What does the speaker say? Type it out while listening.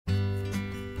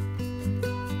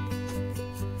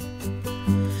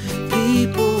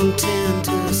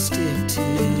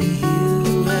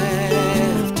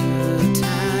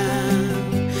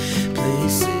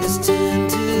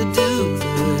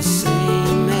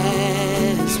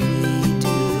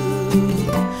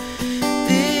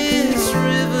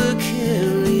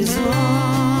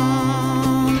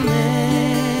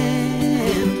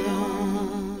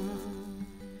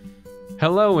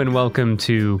Hello and welcome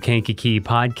to Kankakee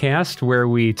Podcast, where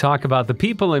we talk about the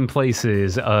people and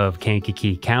places of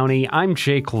Kankakee County. I'm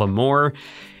Jake Lamore,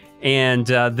 and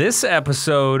this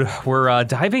episode we're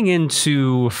diving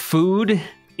into food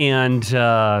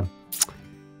and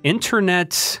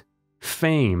internet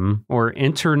fame or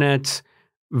internet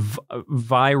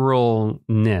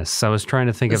viralness. I was trying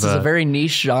to think this is a very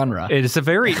niche genre. It's a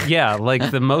very,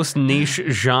 like the most niche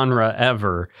genre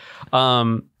ever.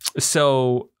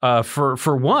 So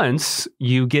for once,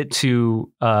 you get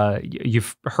to,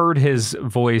 you've heard his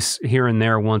voice here and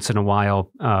there once in a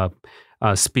while,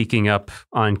 speaking up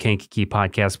on Kankakee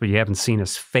Podcast, but you haven't seen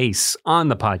his face on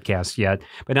the podcast yet.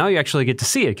 But now you actually get to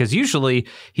see it, because usually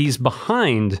he's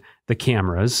behind the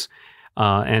cameras,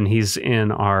 and he's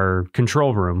in our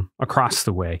control room across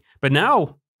the way. But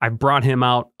now I brought him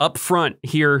out up front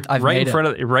here, right in front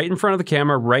of the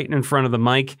camera, right in front of the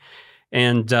mic.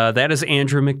 And that is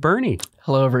Andrew McBurnie.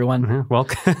 Hello, everyone.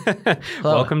 Welcome,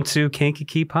 welcome to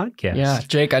Kankakee Podcast. Yeah,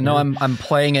 Jake, I know I'm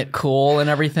playing it cool and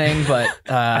everything, but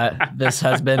this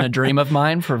has been a dream of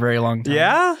mine for a very long time.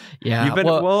 Yeah, yeah. You've been,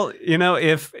 well, you know,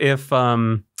 if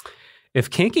Kankakee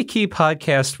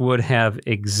Podcast would have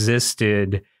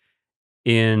existed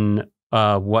in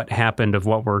what happened of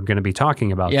what we're going to be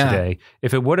talking about today,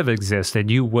 if it would have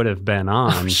existed, you would have been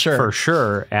on for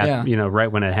sure at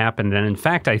right when it happened. And in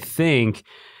fact, I think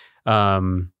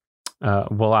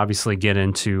we'll obviously get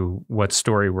into what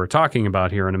story we're talking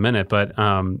about here in a minute, but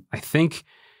I think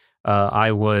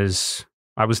I was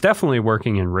definitely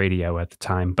working in radio at the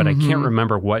time, but I can't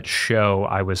remember what show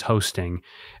I was hosting.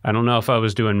 I don't know if I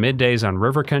was doing middays on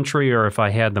River Country or if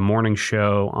I had the morning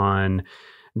show on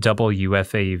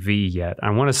WFAV yet. I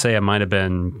want to say it might have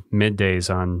been middays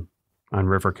on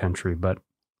River Country, but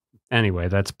anyway,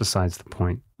 that's besides the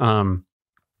point.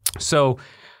 So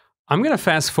I'm going to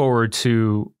fast forward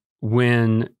to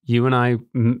when you and I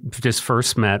just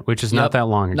first met, which is not that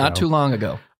long ago. Not too long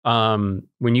ago.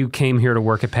 When you came here to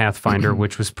work at Pathfinder,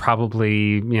 which was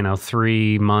probably,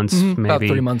 3 months, maybe. About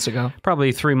 3 months ago.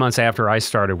 Probably 3 months after I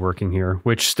started working here,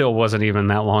 which still wasn't even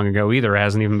that long ago either. It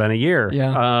hasn't even been a year.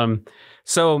 Yeah.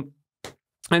 So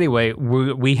anyway,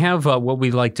 we have what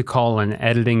we like to call an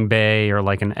editing bay, or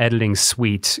like an editing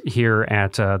suite here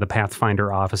at the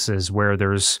Pathfinder offices, where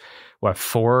there's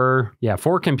four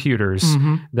computers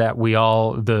that we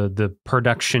all, the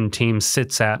production team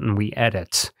sits at and we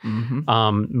edit.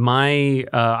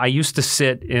 I used to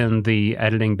sit in the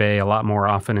editing bay a lot more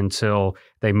often until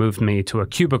they moved me to a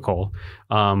cubicle,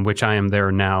 which I am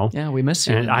there now. Yeah, we miss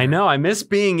you. And I know, I miss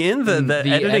being in the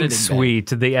editing suite,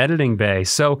 the editing bay.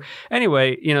 So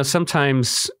anyway,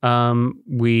 sometimes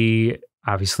we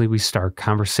start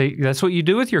conversation. That's what you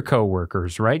do with your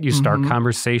coworkers, right? You start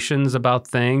conversations about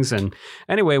things. And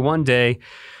anyway, one day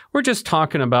we're just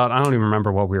talking about, I don't even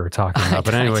remember what we were talking about,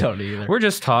 but anyway, we're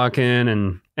just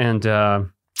talking and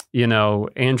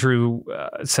Andrew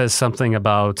says something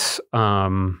about,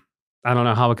 I don't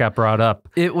know how it got brought up.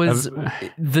 It was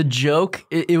the joke.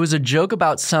 It was a joke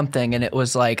about something, and it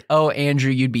was like, "Oh,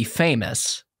 Andrew, you'd be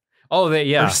famous." Oh,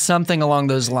 or something along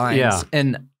those lines. Yeah.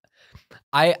 And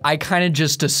I kind of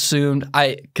just assumed,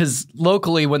 because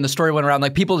locally when the story went around,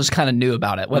 like, people just kind of knew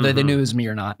about it, whether they knew it was me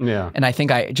or not. Yeah. And I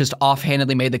think I just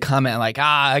offhandedly made the comment like,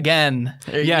 again.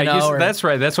 Yeah, that's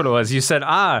right. That's what it was. You said,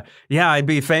 I'd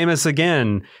be famous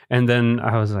again. And then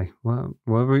I was like, what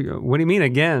do you mean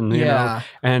again? You know?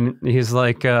 And he's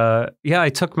like, I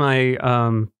took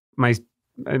my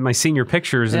my senior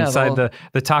pictures inside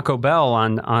the Taco Bell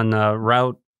on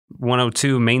Route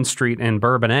 102 Main Street in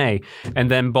Bourbonnais. And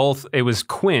then it was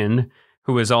Quinn,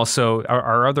 who is also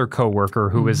our other coworker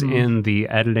who was in the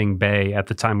editing bay at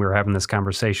the time we were having this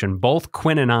conversation. Both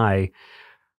Quinn and I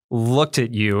looked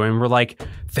at you and were like,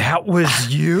 that was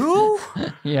you?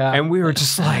 Yeah. And we were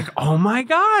just like, oh my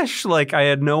gosh, like I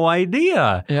had no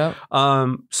idea. Yeah.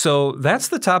 So that's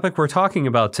the topic we're talking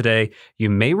about today. You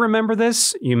may remember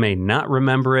this, you may not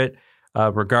remember it.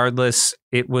 Regardless,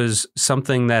 it was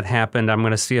something that happened. I'm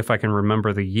going to see if I can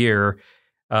remember the year.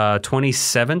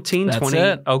 2017? That's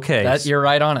it. Okay. You're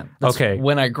right on it. That's okay.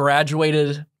 When I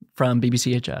graduated from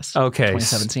BBCHS. Okay.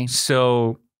 2017.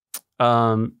 So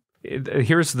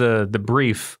here's the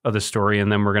brief of the story,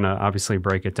 and then we're going to obviously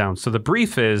break it down. So the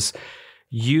brief is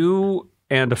you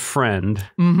and a friend.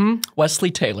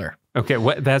 Wesley Taylor. Okay.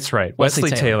 That's right.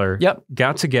 Wesley Taylor. Yep.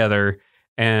 Got together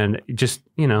and just,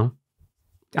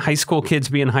 high school kids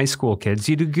being high school kids,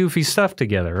 you do goofy stuff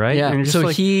together, right? Yeah.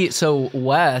 So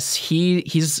Wes,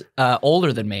 he's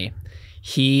older than me.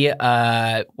 He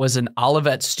was an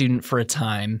Olivet student for a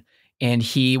time, and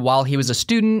while he was a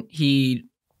student, he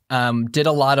did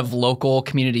a lot of local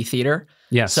community theater.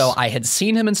 Yes. So I had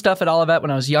seen him and stuff at Olivet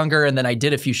when I was younger, and then I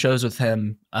did a few shows with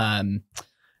him. I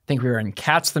think we were in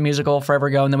Cats the Musical forever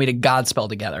ago, and then we did Godspell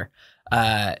together.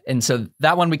 And so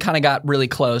that one we kind of got really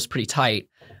close, pretty tight.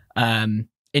 And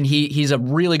he's a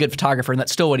really good photographer, and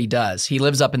that's still what he does. He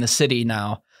lives up in the city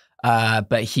now,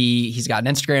 but he's got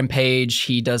an Instagram page.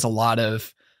 He does a lot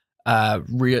of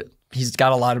he's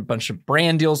got a bunch of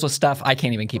brand deals with stuff. I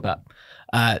can't even keep up.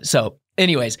 So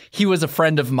anyways, he was a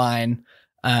friend of mine,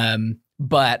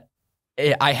 but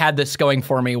I had this going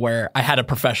for me where I had a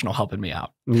professional helping me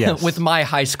out with my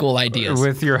high school ideas.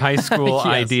 With your high school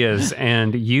ideas.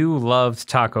 And you loved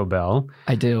Taco Bell.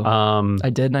 I do. I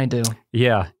did and I do.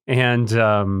 Yeah. And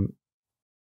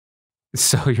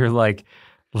so you're like,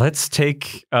 let's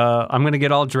take, I'm going to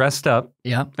get all dressed up.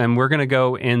 Yeah. And we're going to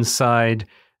go inside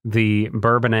the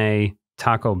Bourbonnais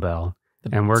Taco Bell.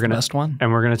 And we're gonna best one.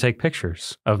 And we're gonna take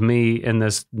pictures of me in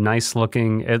this nice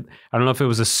looking. I don't know if it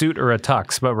was a suit or a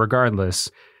tux, but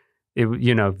regardless,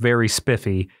 very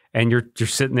spiffy. And you're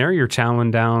sitting there, you're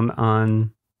chowing down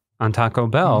on Taco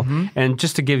Bell. Mm-hmm. And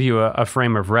just to give you a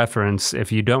frame of reference,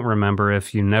 if you don't remember,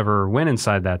 if you never went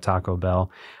inside that Taco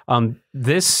Bell,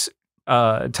 this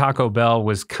Taco Bell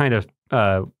was kind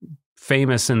of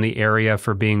famous in the area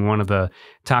for being one of the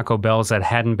Taco Bells that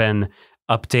hadn't been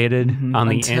updated on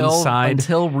the inside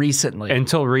until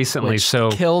recently,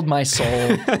 so killed my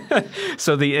soul.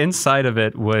 So the inside of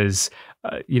it was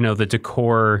the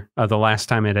decor, the last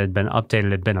time it had been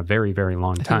updated had been a very, very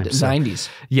long time. 90s.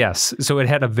 Yes. So it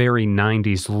had a very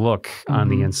 90s look on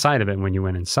the inside of it when you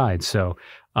went inside. So,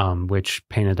 which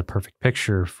painted a perfect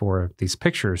picture for these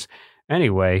pictures.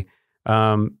 Anyway,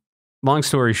 long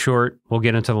story short, we'll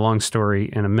get into the long story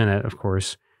in a minute, of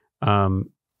course.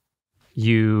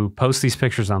 You post these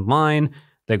pictures online,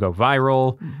 they go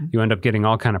viral, you end up getting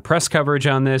all kind of press coverage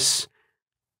on this,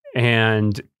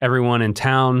 and everyone in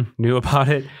town knew about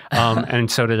it, and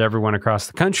so did everyone across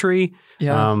the country.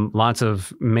 Yeah. Lots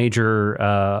of major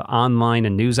online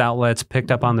and news outlets picked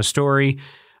up on the story.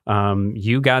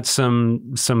 You got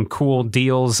some cool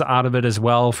deals out of it as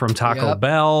well from Taco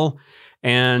Bell,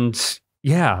 and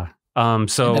yeah. And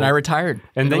then I retired.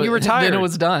 And then you retired. Then it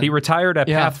was done. He retired at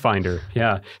Pathfinder.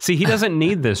 Yeah. See, he doesn't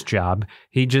need this job.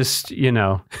 He just,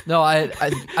 No,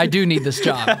 I do need this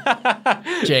job,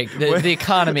 Jake. The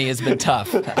economy has been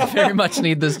tough. I very much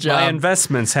need this job. My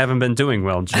investments haven't been doing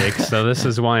well, Jake. So this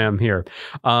is why I'm here.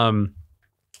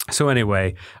 So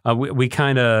anyway, we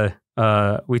kind of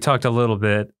we talked a little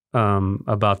bit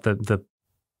about the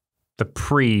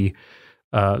pre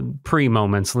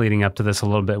moments leading up to this a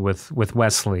little bit with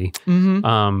Wesley.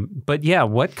 But yeah,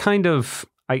 what kind of,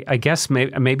 I guess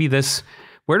maybe this,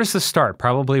 where does this start?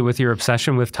 Probably with your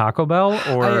obsession with Taco Bell,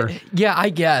 or? I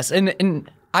guess. And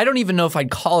I don't even know if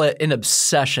I'd call it an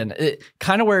obsession.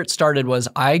 Kind of where it started was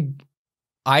I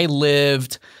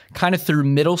lived kind of through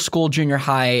middle school, junior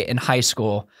high, and high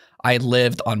school. I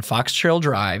lived on Fox Trail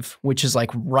Drive, which is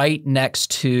like right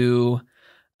next to,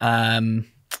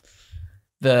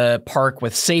 the park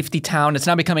with Safety Town. It's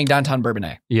now becoming downtown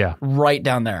Bourbonnais. Yeah. Right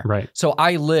down there. Right. So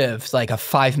I lived like a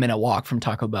 5-minute walk from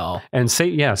Taco Bell. And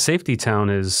Safety Town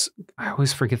is, I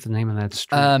always forget the name of that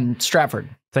street. Stratford.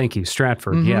 Thank you,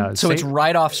 Stratford. Yeah. So it's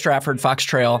right off Stratford Fox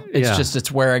Trail. It's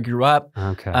where I grew up.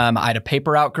 Okay. I had a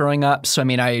paper route growing up. So, I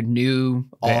mean, I knew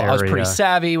I was pretty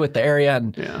savvy with the area.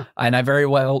 And I very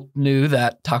well knew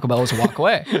that Taco Bell was a walk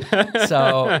away.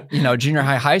 So, junior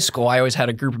high school, I always had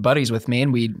a group of buddies with me.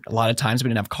 And a lot of times we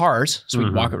didn't have cars. So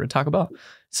we'd walk over to Taco Bell.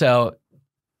 So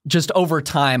just over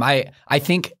time, I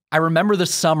think I remember the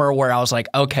summer where I was like,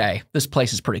 okay, this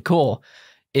place is pretty cool.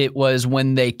 It was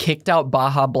when they kicked out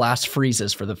Baja Blast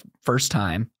freezes for the first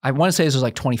time. I want to say this was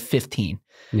like 2015.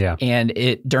 Yeah.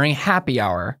 And during happy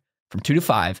hour from 2 to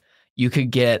 5, you could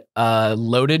get a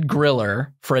loaded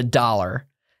griller for $1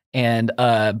 and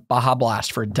a Baja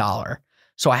Blast for $1.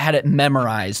 So I had it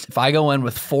memorized. If I go in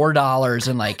with $4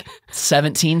 and like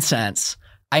 17 cents,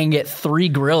 I can get 3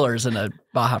 grillers and a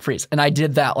Baja Freeze. And I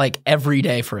did that like every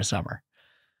day for a summer.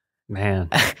 Man.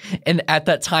 And at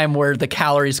that time where the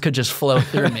calories could just flow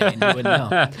through me and you wouldn't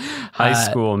know. High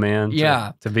school, man.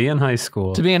 Yeah. To be in high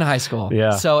school. To be in high school. Yeah.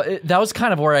 So that was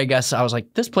kind of where I guess I was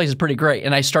like, this place is pretty great.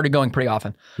 And I started going pretty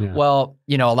often. Yeah. Well,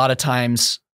 a lot of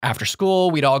times after school,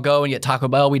 we'd all go and get Taco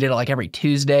Bell. We did it like every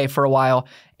Tuesday for a while.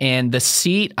 And the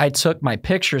seat I took my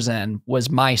pictures in was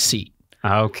my seat.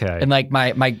 Okay. And like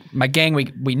my gang,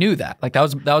 we knew that. Like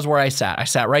that was where I sat. I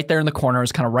sat right there in the corner. It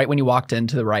was kind of right when you walked in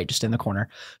to the right, just in the corner.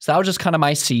 So that was just kind of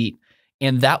my seat.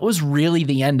 And that was really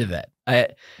the end of it.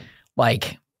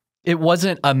 it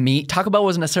wasn't Taco Bell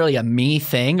wasn't necessarily a me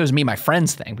thing. It was me and my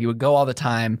friends thing. We would go all the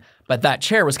time, but that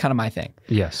chair was kind of my thing.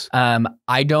 Yes.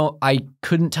 I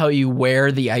couldn't tell you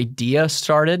where the idea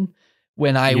started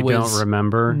when you don't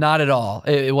remember? Not at all.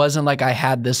 It wasn't like I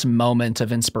had this moment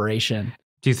of inspiration.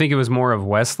 Do you think it was more of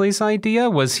Wesley's idea?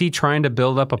 Was he trying to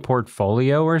build up a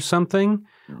portfolio or something?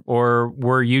 Or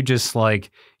were you just like,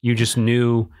 you just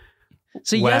knew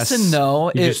So Wes, yes and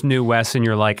no. You just knew Wes and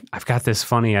you're like, I've got this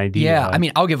funny idea. Yeah, I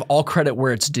mean, I'll give all credit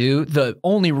where it's due. The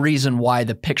only reason why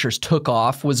the pictures took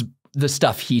off was the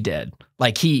stuff he did.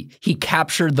 Like he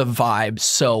captured the vibe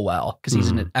so well because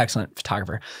he's an excellent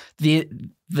photographer.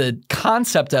 The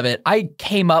concept of it, I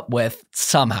came up with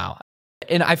somehow.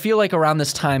 And I feel like around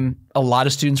this time, a lot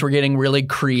of students were getting really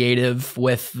creative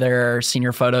with their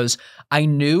senior photos. I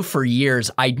knew for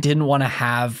years I didn't want to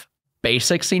have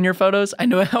basic senior photos. I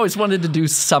knew I always wanted to do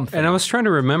something. And I was trying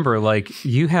to remember, like,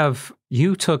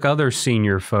 you took other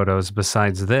senior photos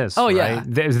besides this. Oh, right?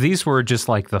 Yeah. These were just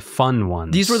like the fun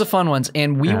ones. These were the fun ones.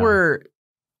 And we were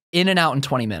in and out in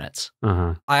 20 minutes.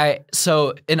 And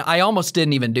I almost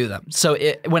didn't even do them. So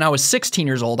when I was 16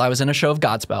 years old, I was in a show of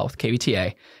Godspell with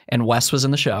KBTA, and Wes was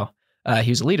in the show.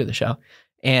 He was the lead of the show.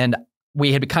 And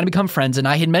we had kind of become friends, and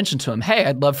I had mentioned to him, hey,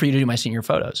 I'd love for you to do my senior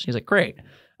photos. He's like, great.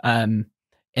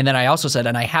 And then I also said,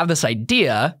 and I have this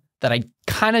idea that I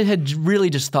kind of had really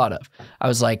just thought of. I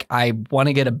was like, I want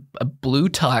to get a blue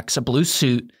tux, a blue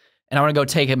suit, and I want to go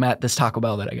take him at this Taco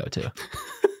Bell that I go to.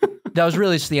 That was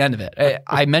really just the end of it.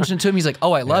 I mentioned to him, he's like,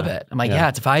 oh, I love it. I'm like, yeah,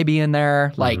 it's vibey in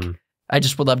there. Like, I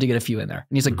just would love to get a few in there.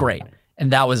 And he's like, great.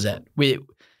 And that was it.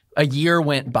 A year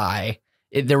went by.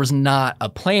 There was not a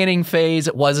planning phase.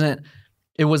 It was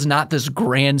not this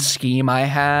grand scheme I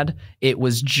had. It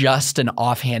was just an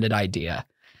offhanded idea.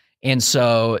 And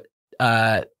so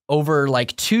over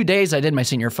like 2 days, I did my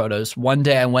senior photos. One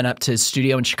day I went up to his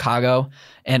studio in Chicago,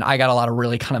 and I got a lot of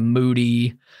really kind of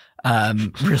moody,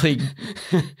 really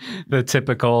the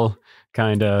typical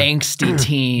kind of angsty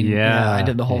teen. Yeah, I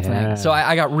did the whole thing. So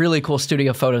I got really cool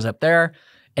studio photos up there.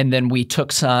 And then we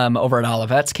took some over at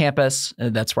Olivet's campus.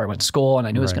 That's where I went to school, and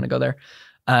I knew I was going to go there.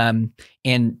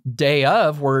 And day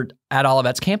of, we're at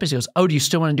Olivet's campus. He goes, oh, do you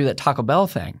still want to do that Taco Bell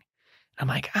thing? I'm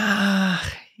like,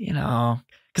 you know,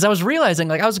 because I was realizing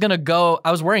like I was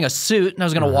wearing a suit, and I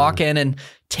was going to walk in and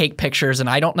take pictures. And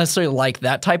I don't necessarily like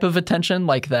that type of attention,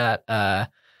 like that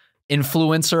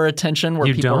influencer attention where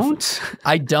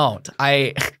I don't.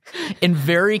 In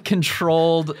very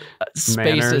controlled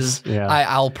spaces,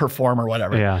 I'll perform or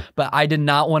whatever. Yeah. But I did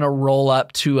not want to roll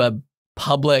up to a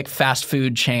public fast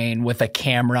food chain with a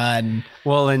camera and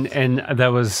that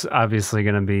was obviously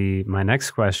going to be my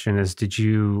next question is, did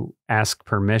you ask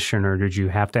permission, or did you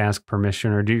have to ask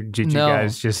permission, or did you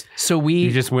guys just you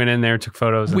just went in there, took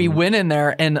photos? We went in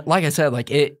there, and like I said,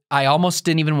 like I almost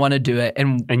didn't even want to do it,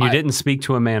 and you didn't speak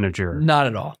to a manager? Not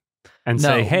at all. And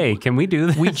say, hey, can we do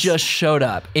this? We just showed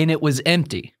up, and it was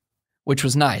empty, which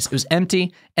was nice. It was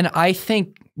empty, and I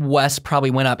think Wes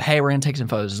probably went up, hey, we're going to take some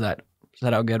photos. Is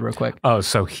that all good real quick? Oh,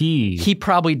 so he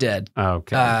probably did.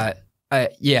 Okay.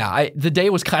 The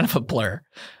day was kind of a blur.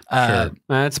 Sure.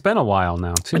 It's been a while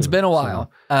now, too. It's been a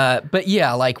while. So. But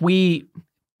yeah, like we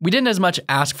didn't as much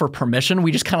ask for permission.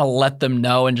 We just kind of let them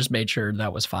know and just made sure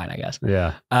that was fine, I guess.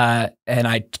 Yeah. And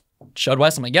I showed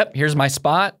Wes, I'm like, yep, here's my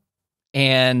spot.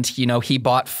 And, you know, he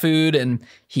bought food and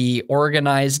he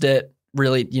organized it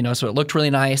really, you know, so it looked really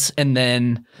nice. And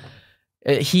then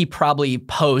he probably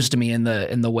posed me in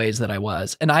the ways that I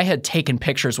was. And I had taken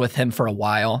pictures with him for a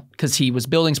while because he was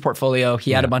building his portfolio.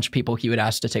 He had a bunch of people he would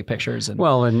ask to take pictures.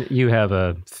 And you have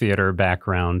a theater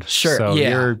background. Sure. So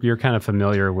you're kind of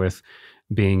familiar with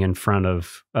being in front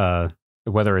of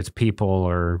whether it's people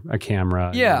or a camera.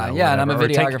 Yeah, you know, and I'm a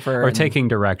videographer. Or taking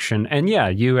direction. And yeah,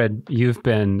 you've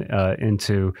been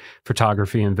into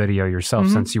photography and video yourself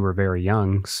since you were very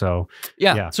young. So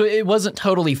yeah. So it wasn't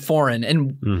totally foreign.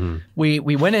 And we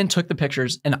went in, took the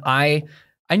pictures, and I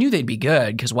knew they'd be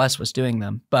good because Wes was doing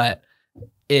them, but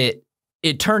it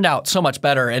turned out so much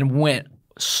better and went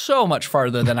so much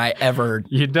farther than I ever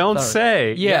You don't thought.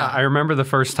 say. Yeah. I remember the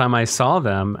first time I saw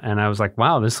them, and I was like,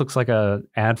 wow, this looks like a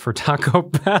ad for Taco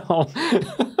Bell.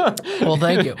 Well,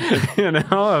 thank you. You know,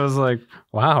 I was like,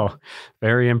 wow,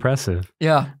 very impressive.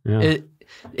 Yeah.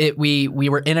 We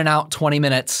were in and out 20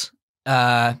 minutes.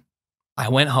 I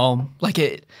went home.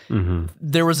 Like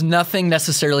there was nothing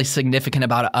necessarily significant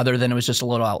about it other than it was just a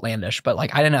little outlandish. But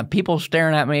like I didn't have people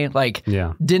staring at me. Like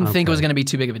didn't think it was going to be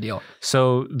too big of a deal.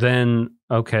 So then,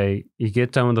 okay, you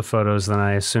get done with the photos. Then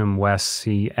I assume Wes,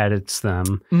 he edits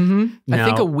them. I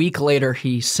think a week later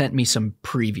he sent me some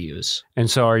previews.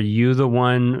 And so are you the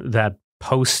one that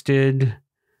posted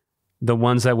the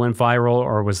ones that went viral,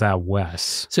 or was that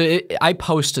Wes? So I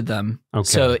posted them. Okay.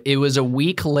 So it was a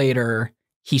week later.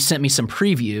 He sent me some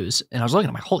previews, and I was looking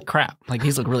at my holy crap, like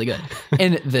these look really good.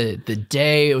 And the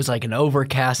day, it was like an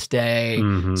overcast day,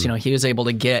 so he was able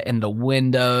to get in the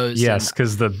windows. Yes,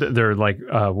 because they're like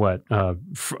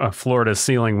Florida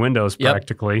ceiling windows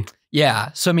practically. Yeah,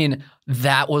 so I mean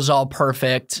that was all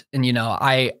perfect, and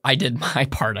I did my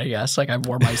part, I guess. Like I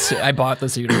wore my suit, I bought the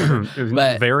suit,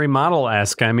 but very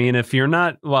model-esque. I mean, if you're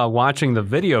not watching the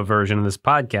video version of this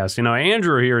podcast,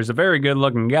 Andrew here is a very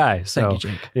good-looking guy. So thank you,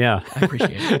 Jake. Yeah, I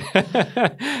appreciate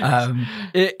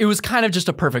it. It was kind of just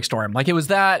a perfect storm. Like it was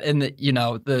that, and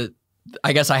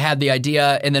I guess I had the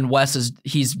idea, and then Wes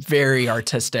he's very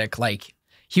artistic, like.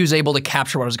 He was able to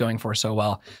capture what I was going for so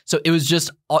well. So it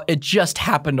just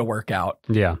happened to work out.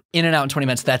 Yeah. In and out in 20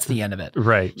 minutes. That's the end of it.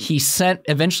 Right.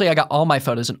 Eventually I got all my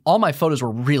photos, and all my photos were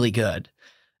really good.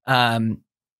 The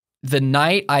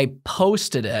night I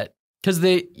posted it, because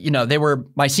they were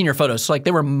my senior photos. So like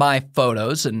they were my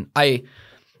photos, and I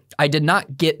did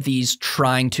not get these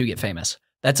trying to get famous.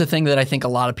 That's a thing that I think a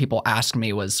lot of people ask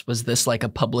me was this like a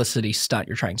publicity stunt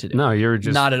you're trying to do? No, you're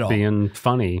just not at all. Being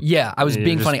funny. Yeah, I was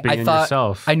being funny. I thought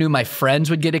yourself. I knew my friends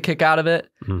would get a kick out of it.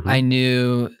 I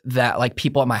knew that like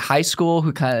people at my high school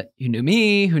who knew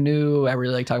me, who knew I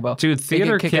really like Taco Bell. Dude,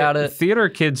 theater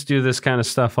kids do this kind of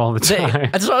stuff all the time.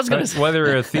 That's what I was going to say. Whether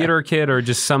you're a theater kid or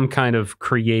just some kind of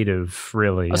creative,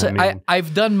 really.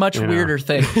 I've done much weirder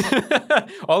things.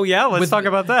 Oh yeah, let's talk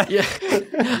about that. Yeah,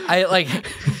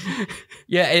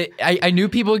 Yeah, I knew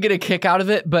people would get a kick out of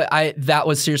it, but that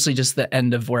was seriously just the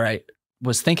end of where I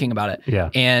was thinking about it. Yeah.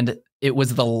 And it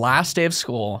was the last day of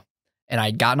school, and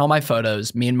I'd gotten all my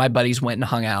photos. Me and my buddies went and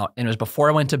hung out, and it was before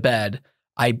I went to bed.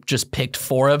 I just picked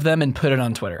 4 of them and put it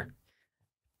on Twitter.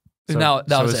 So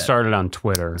that was it. Started on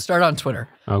Twitter. Started on Twitter.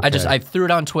 Okay. I threw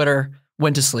it on Twitter,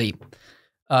 went to sleep,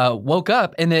 woke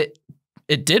up, and it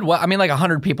did well. I mean, like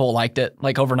 100 people liked it,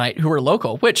 like overnight, who were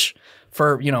local, which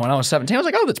for, when I was 17, I was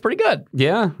like, oh, that's pretty good.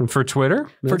 Yeah. And for Twitter?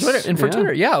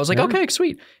 Twitter. Yeah. I was like, okay,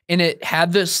 sweet. And it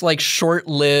had this like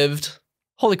short-lived,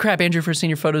 holy crap, Andrew for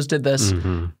Senior Photos did this,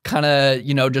 kind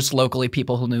of, just locally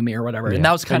people who knew me or whatever. Yeah. And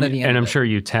that was kind of the end. And I'm of it. sure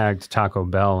you tagged Taco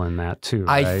Bell in that too,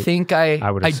 right? I think I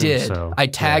did. So. I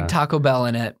tagged Taco Bell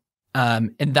in it.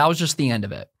 And that was just the end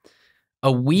of it.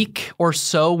 A week or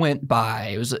so went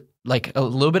by. It was like a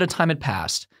little bit of time had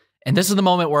passed. And this is the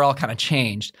moment where all kind of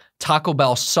changed. Taco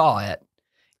Bell saw it,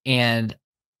 and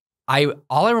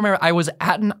all I remember, I was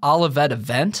at an Olivet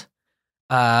event.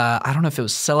 I don't know if it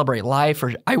was Celebrate Life,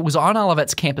 or I was on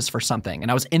Olivet's campus for something, and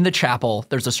I was in the chapel.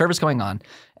 There's a service going on,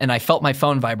 and I felt my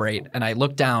phone vibrate, and I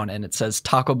looked down, and it says,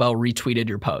 Taco Bell retweeted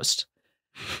your post.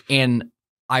 And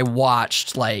I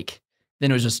watched, then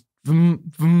it was just vroom,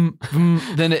 vroom, vroom.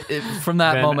 Then from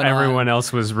that moment everyone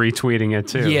else was retweeting it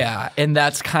too. Yeah, and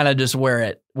that's kind of just where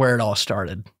it all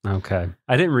started. Okay.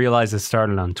 I didn't realize it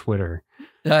started on Twitter.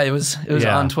 It was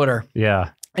on Twitter.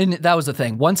 Yeah. And that was the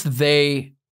thing.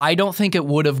 I don't think it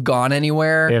would have gone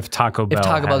anywhere if Taco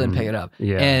Bell didn't pick it up.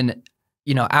 Yeah. And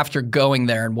after going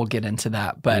there, and we'll get into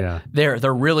that, but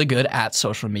they're really good at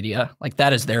social media. Like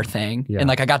that is their thing. Yeah. And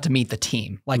like I got to meet the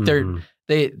team. Like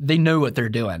they know what they're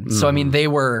doing. So I mean, they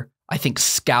were, I think,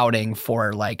 scouting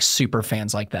for like super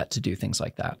fans like that to do things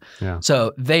like that. Yeah.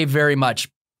 So they very much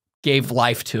gave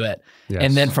life to it. Yes.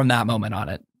 And then from that moment on,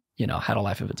 it, had a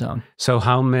life of its own. So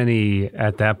how many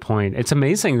at that point? It's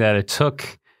amazing that it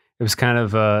was kind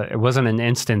of it wasn't an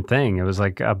instant thing. It was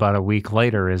like about a week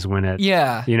later is when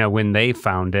when they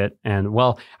found it. And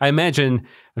well, I imagine,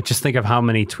 just think of how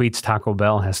many tweets Taco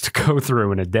Bell has to go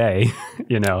through in a day,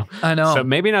 I know. So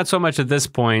maybe not so much at this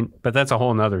point, but that's a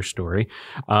whole nother story.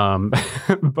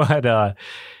 But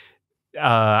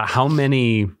how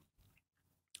many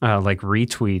like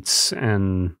retweets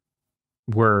and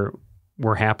were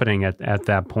happening at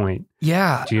that point?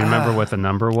 Yeah. Do you remember what the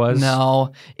number was?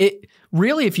 No.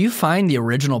 Really, if you find the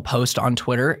original post on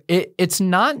Twitter, it's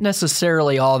not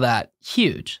necessarily all that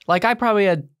huge. Like I probably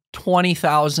had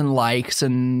 20,000 likes,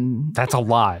 and that's a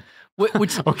lot.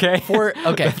 Which okay. For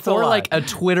like a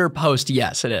Twitter post,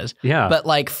 yes, it is. Yeah. But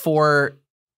like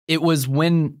it was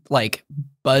when like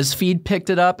BuzzFeed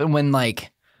picked it up, and when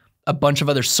like a bunch of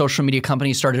other social media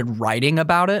companies started writing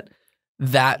about it,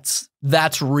 that's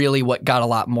really what got a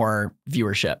lot more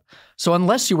viewership. So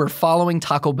unless you were following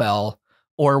Taco Bell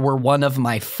or were one of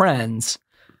my friends,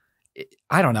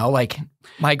 I don't know, like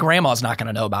my grandma's not going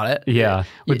to know about it. Yeah.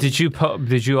 But did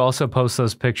you also post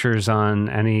those pictures on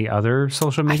any other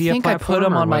social media platform? I think I put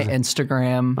them on my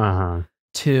Instagram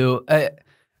too.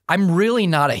 I'm really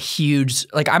not a huge,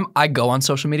 like I go on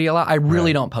social media a lot. I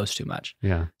really don't post too much.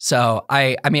 Yeah. So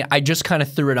I mean, I just kind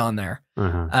of threw it on there.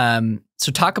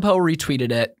 So Takapo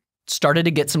retweeted it, started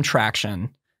to get some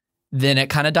traction. Then it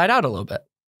kind of died out a little bit.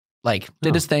 Like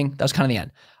did his thing. That was kind of the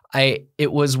end.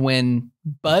 It was when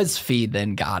BuzzFeed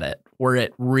then got it, where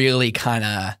it really kind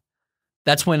of,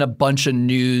 that's when a bunch of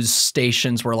news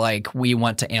stations were like, we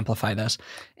want to amplify this.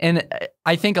 And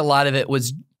I think a lot of it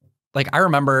was like, I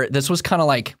remember this was kind of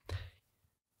like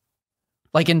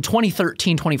in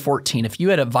 2013, 2014, if you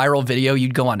had a viral video,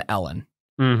 you'd go on Ellen.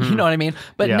 Mm-hmm. You know what I mean?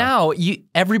 But now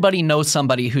everybody knows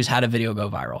somebody who's had a video go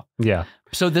viral. Yeah.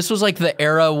 So this was like the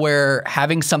era where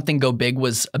having something go big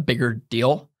was a bigger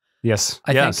deal. Yes.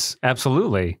 I think.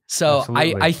 Absolutely. So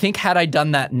I think had I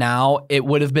done that now, it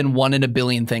would have been 1 in a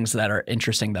billion things that are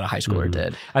interesting that a high schooler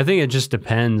did. I think it just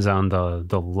depends on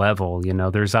the level. You know,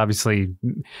 there's obviously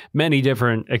many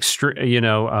different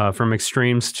from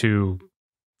extremes to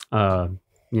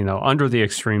under the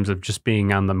extremes of just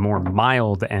being on the more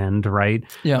mild end, right?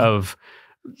 Yeah. Of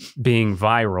being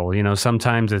viral. You know,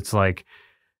 sometimes it's like,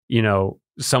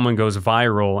 someone goes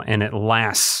viral and it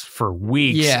lasts for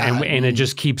weeks and it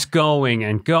just keeps going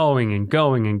and going and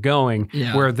going and going.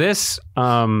 Yeah. Where this,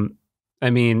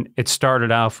 it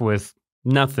started off with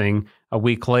nothing. A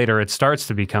week later, it starts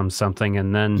to become something,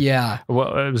 and then it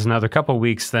was another couple of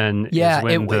weeks. Then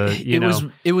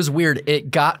it was weird.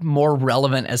 It got more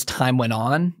relevant as time went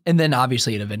on, and then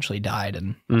obviously it eventually died,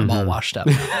 and I'm all washed up.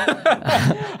 Is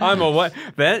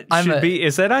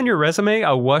that on your resume?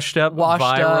 A washed up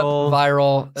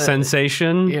viral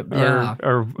sensation?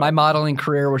 Or my modeling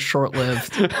career was short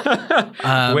lived.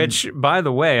 Which, by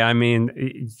the way,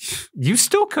 you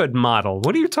still could model.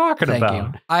 What are you talking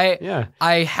about?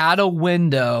 I had a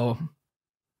window,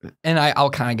 and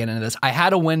I'll kind of get into this. I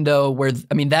had a window where,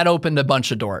 that opened a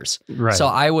bunch of doors. Right. So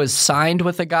I was signed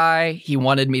with a guy. He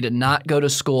wanted me to not go to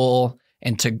school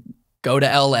and to go to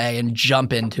LA and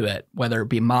jump into it, whether it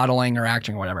be modeling or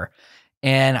acting or whatever.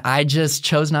 And I just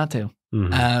chose not to,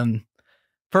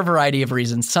 for a variety of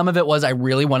reasons. Some of it was I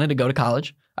really wanted to go to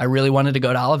college. I really wanted to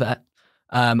go to Olivet.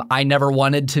 I never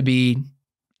wanted to be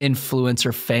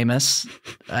influencer famous.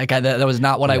 Like that was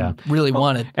not what I really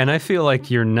wanted. And I feel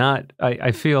like you're not,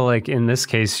 I feel like in this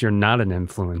case, you're not an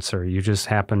influencer. You just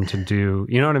happen to do,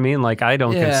 you know what I mean? Like I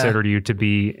don't consider you to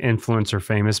be influencer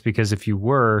famous, because if you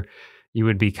were, you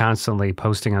would be constantly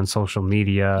posting on social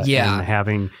media and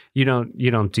having, you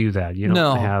don't do that. You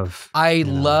don't have. I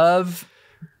love,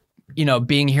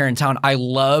 being here in town. I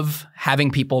love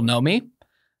having people know me.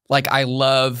 Like I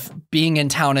love being in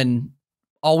town and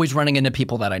always running into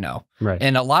people that I know. Right.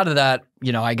 And a lot of that,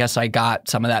 I guess I got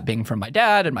some of that being from my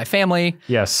dad and my family.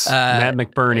 Yes. Matt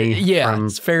McBurnie.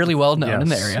 It's fairly well known in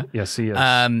the area. Yes, he is.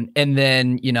 And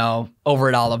then, over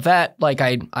at Olivet, like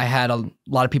I had a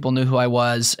lot of people knew who I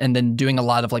was, and then doing a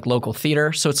lot of like local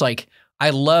theater. So it's like,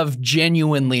 I love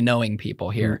genuinely knowing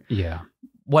people here. Yeah.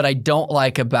 What I don't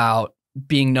like about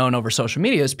being known over social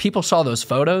media is people saw those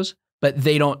photos, but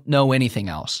they don't know anything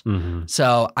else. Mm-hmm.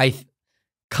 So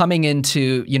coming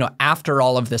into, after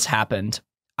all of this happened,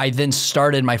 I then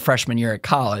started my freshman year at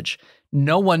college.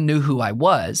 No one knew who I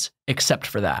was except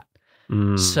for that.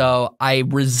 So I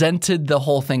resented the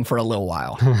whole thing for a little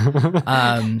while.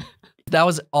 That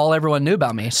was all everyone knew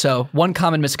about me. So one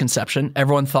common misconception,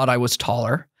 everyone thought I was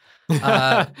taller.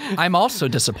 I'm also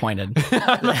disappointed.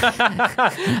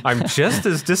 I'm just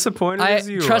as disappointed as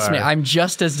you trust me, I'm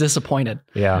just as disappointed.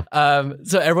 Yeah.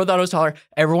 So everyone thought I was taller.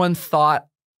 Everyone thought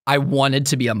I wanted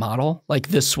to be a model. Like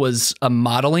this was a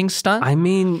modeling stunt.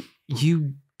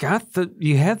 You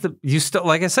still,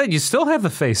 like I said, you still have the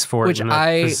face for it, and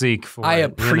the physique for it. I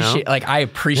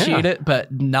appreciate it,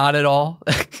 but not at all.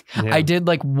 I did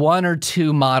like 1 or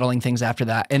 2 modeling things after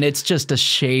that, and it's just a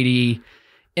shady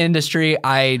industry.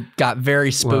 I got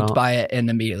very spooked by it and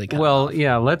immediately cut it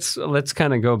off. Let's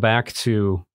kind of go back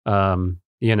to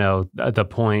the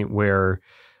point where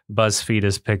BuzzFeed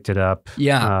has picked it up.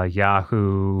 Yeah.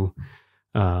 Yahoo.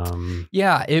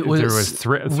 It was.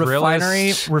 There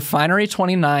was Refinery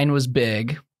 29 was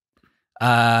big.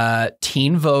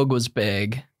 Teen Vogue was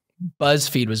big.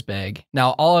 BuzzFeed was big. Now,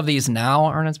 all of these now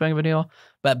aren't as big of a deal,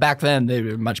 but back then they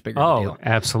were much bigger of a deal.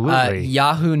 Absolutely.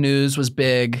 Yahoo News was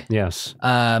big. Yes.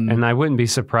 And I wouldn't be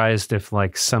surprised if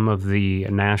like some of the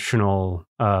national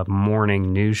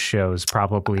morning news shows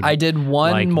probably. I did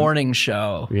one morning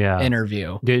show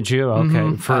interview. Did you? Okay.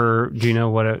 Mm-hmm. Do you know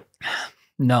what it?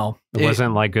 No. It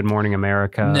wasn't like Good Morning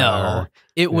America? No.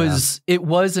 It was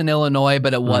in Illinois,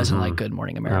 but it wasn't like Good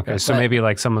Morning America. Okay. So maybe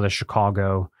like some of the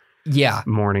Chicago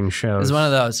morning shows. It was one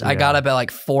of those. I got up at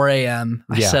like 4 a.m.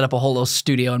 I set up a whole little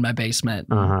studio in my basement.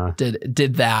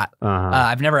 Did that.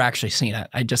 I've never actually seen it.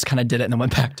 I just kind of did it and then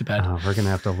went back to bed. We're going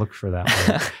to have to look for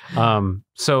that one.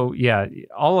 So yeah,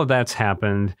 all of that's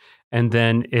happened. And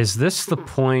then is this the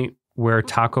point where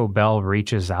Taco Bell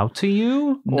reaches out to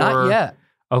you? Not yet.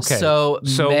 Okay. So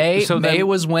May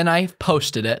was when I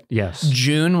posted it. Yes.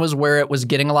 June was where it was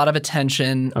getting a lot of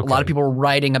attention. A lot of people were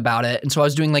writing about it. And so I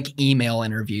was doing like email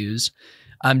interviews.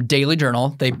 Daily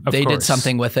Journal, they did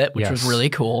something with it, which was really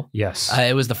cool. Yes.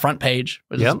 It was the front page,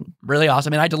 which was really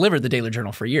awesome. And I delivered the Daily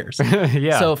Journal for years.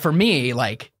 So for me,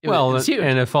 like, it was huge.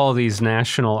 And if all these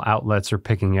national outlets are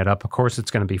picking it up, of course,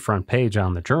 it's going to be front page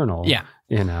on the Journal. Yeah.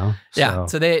 You know? So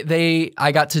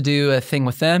I got to do a thing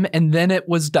with them, and then it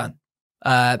was done.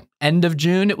 End of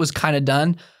June, it was kind of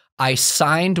done. I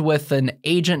signed with an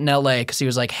agent in LA because he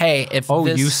was like, hey,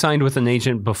 you signed with an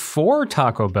agent before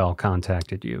Taco Bell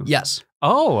contacted you? Yes.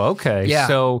 Oh, okay. Yeah.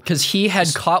 So, because he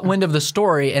had caught wind of the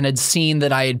story and had seen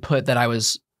that I had put that I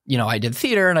was, I did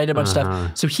theater and I did a bunch of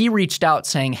stuff. So he reached out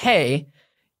saying, hey,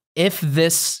 if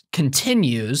this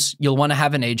continues, you'll want to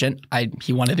have an agent.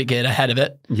 He wanted to get ahead of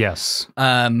it. Yes.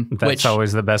 That's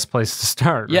always the best place to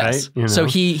start, yes. right? So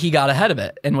he got ahead of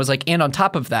it and was like, and on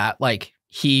top of that, like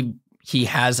he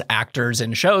has actors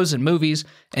in shows and movies,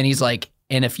 and he's like,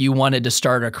 and if you wanted to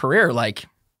start a career, like,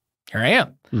 here I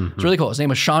am. It's really cool. His name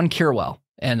was Sean Kierwell,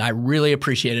 and I really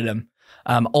appreciated him.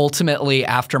 Ultimately,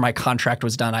 after my contract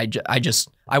was done,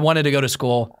 I wanted to go to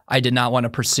school. I did not want to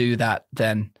pursue that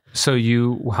then. So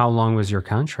how long was your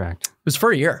contract? It was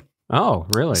for a year. Oh,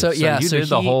 really? So you did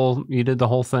the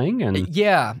whole thing, and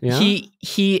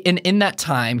he in that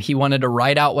time he wanted to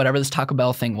write out whatever this Taco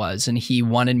Bell thing was, and he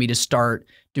wanted me to start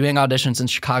doing auditions in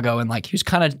Chicago, and like he was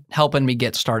kind of helping me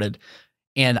get started.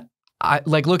 And I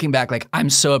like looking back, like I'm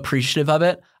so appreciative of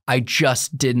it. I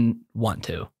just didn't want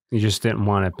to. You just didn't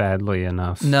want it badly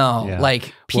enough. No,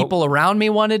 like people around me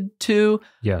wanted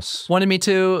me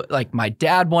to, like my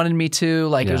dad wanted me to,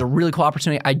 like it was a really cool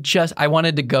opportunity. I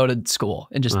wanted to go to school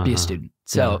and just be a student.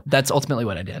 So that's ultimately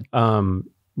what I did.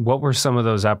 What were some of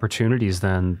those opportunities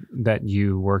then that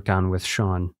you worked on with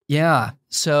Sean? Yeah.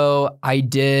 So I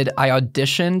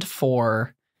auditioned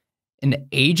for an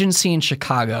agency in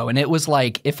Chicago, and it was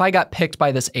like, if I got picked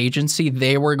by this agency,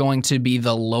 they were going to be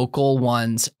the local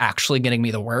ones actually getting me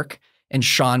the work, and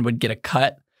Sean would get a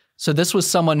cut. So this was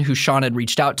someone who Sean had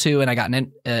reached out to, and I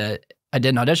did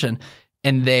an audition,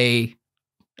 and I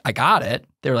got it.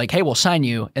 They were like, hey, we'll sign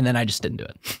you. And then I just didn't do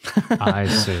it. I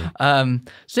see.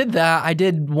 So did that. I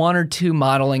did 1 or 2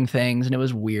 modeling things, and it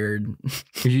was weird.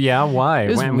 Yeah. Why? It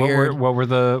was weird. What were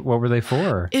they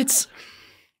for?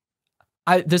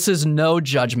 This is no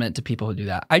judgment to people who do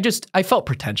that. I felt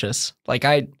pretentious. Like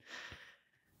why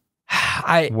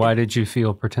did you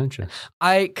feel pretentious?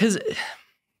 Because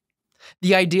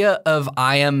the idea of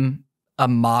I am a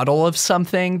model of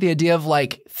something, the idea of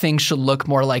like things should look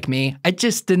more like me, it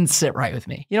just didn't sit right with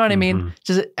me. You know what I mean?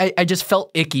 I just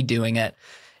felt icky doing it.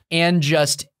 And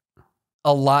just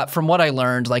a lot from what I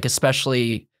learned, like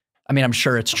especially, I mean, I'm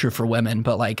sure it's true for women,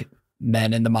 but like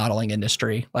men in the modeling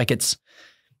industry, like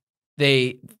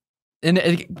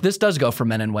this does go for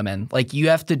men and women. Like you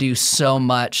have to do so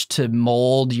much to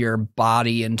mold your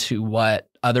body into what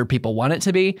other people want it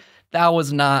to be. That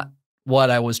was not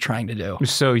what I was trying to do.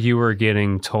 So you were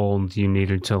getting told you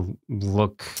needed to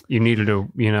go to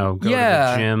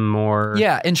the gym more.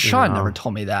 Yeah. And Sean never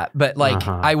told me that, but like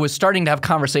I was starting to have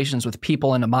conversations with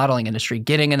people in the modeling industry,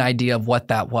 getting an idea of what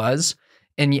that was.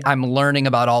 And I'm learning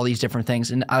about all these different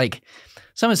things. And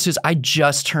some instances, I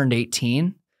just turned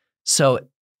 18. So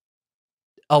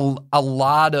a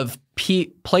lot of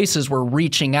places were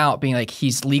reaching out being like,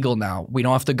 he's legal now. We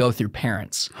don't have to go through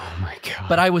parents. Oh my God.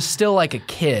 But I was still like a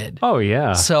kid. Oh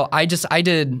yeah. So I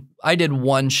did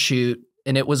 1 shoot,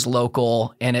 and it was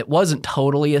local, and it wasn't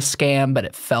totally a scam, but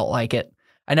it felt like it.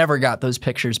 I never got those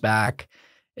pictures back.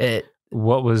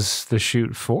 What was the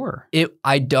shoot for?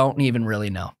 I don't even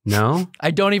really know. No?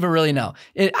 I don't even really know.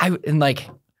 I don't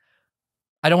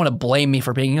want to blame me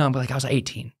for being young, but like I was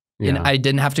 18. Yeah. And I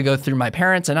didn't have to go through my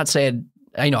parents. And not saying,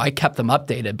 I kept them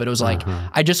updated, but it was like,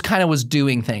 I just kind of was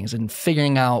doing things and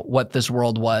figuring out what this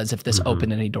world was, if this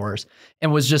opened any doors,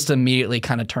 and was just immediately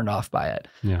kind of turned off by it.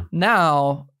 Yeah.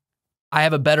 Now I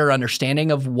have a better understanding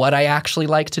of what I actually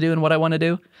like to do and what I want to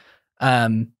do.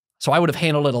 So I would have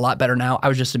handled it a lot better now. I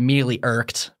was just immediately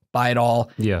irked by it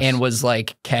all and was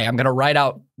like, okay, I'm going to write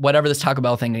out whatever this Taco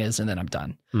Bell thing is, and then I'm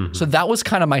done. So that was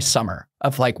kind of my summer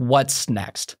of like, what's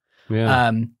next?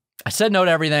 Yeah. I said no to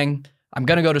everything. I'm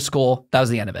going to go to school. That was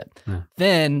the end of it. Yeah.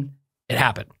 Then it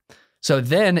happened. So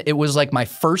then it was like my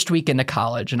first week into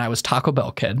college, and I was Taco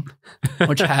Bell kid,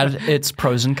 which had its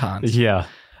pros and cons. Yeah,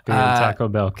 being a Taco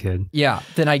Bell kid. Yeah.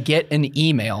 Then I get an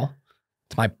email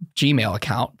to my Gmail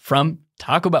account from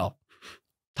Taco Bell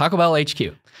HQ.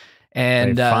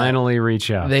 And they finally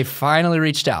reach out. They finally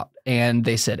reached out, and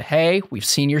they said, hey, we've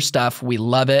seen your stuff. We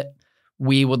love it.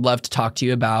 We would love to talk to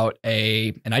you about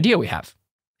an idea we have.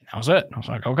 That was it. I was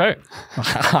like, okay,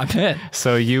 I'm in.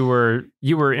 So you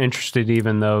were interested,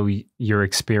 even though your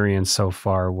experience so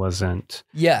far wasn't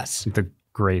the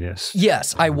greatest.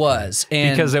 Yes, I was,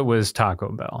 and because it was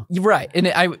Taco Bell, right? And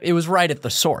it was right at the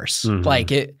source. Mm-hmm.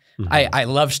 Like it, mm-hmm. I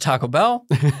loved Taco Bell.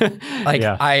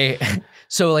 Like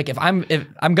so like if I'm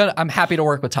happy to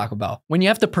work with Taco Bell. When you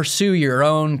have to pursue your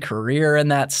own career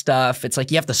and that stuff, it's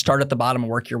like you have to start at the bottom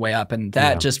and work your way up, and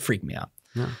that just freaked me out.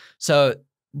 Yeah. So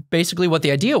basically what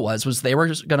the idea was they were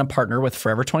going to partner with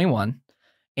Forever 21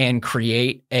 and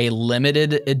create a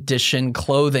limited edition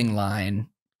clothing line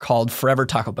called Forever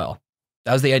Taco Bell.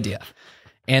 That was the idea.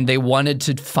 And they wanted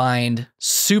to find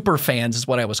super fans, is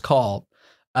what I was called,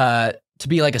 to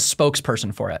be like a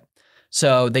spokesperson for it.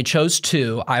 So they chose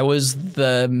 2. I was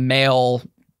the male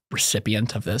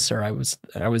recipient of this, or I was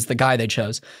the guy they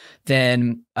chose.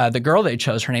 Then the girl they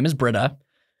chose, her name is Britta.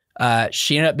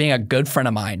 She ended up being a good friend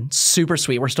of mine, super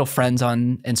sweet. We're still friends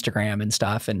on Instagram and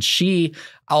stuff. And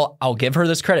I'll give her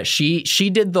this credit. She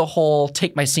did the whole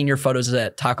take my senior photos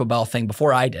at Taco Bell thing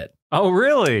before I did. Oh,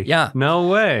 really? Yeah. No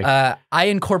way. I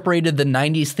incorporated the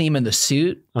 90s theme in the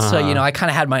suit. So, I kind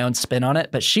of had my own spin on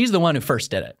it, but she's the one who first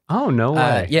did it. Oh, no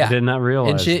way. Yeah. I did not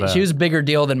realize and that. She was a bigger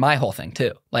deal than my whole thing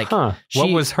too. Like,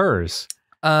 what was hers?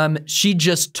 She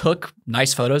just took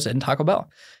nice photos in Taco Bell.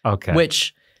 Okay.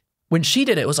 Which, when she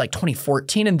did it, it was like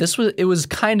 2014, and it was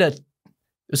kind of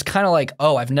like,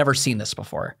 oh, I've never seen this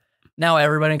before. Now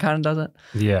everybody kind of does it.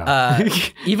 Yeah.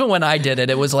 Even when I did it,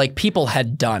 it was like people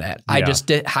had done it.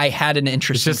 Yeah. I had an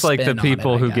interest. It's just like the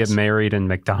people who get married in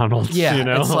McDonald's. Yeah. You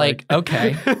know? It's like,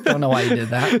 okay, don't know why you did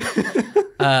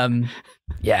that.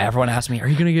 Yeah, everyone asked me, are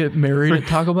you going to get married at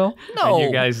Taco Bell? No. And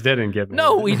you guys didn't get married.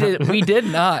 No, we did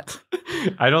not.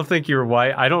 I don't think your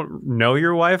wife, I don't know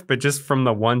your wife, but just from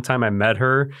the one time I met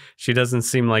her, she doesn't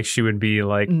seem like she would be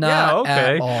like, not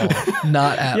okay. At all.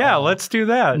 Not at all. Yeah, let's do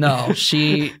that. No,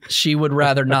 she would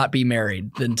rather not be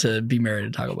married than to be married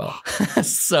at Taco Bell.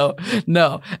 So,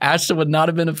 no, Ashton would not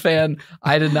have been a fan.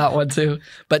 I did not want to.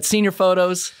 But senior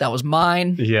photos, that was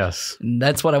mine. Yes. And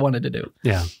that's what I wanted to do.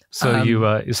 Yeah. So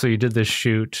you did this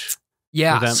shoot.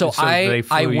 Yeah. Them, so they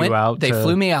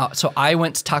flew me out. So I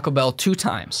went to Taco Bell 2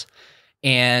 times.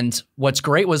 And what's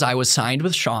great was I was signed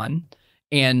with Sean,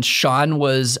 and Sean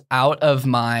was out of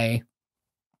my,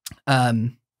 what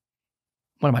am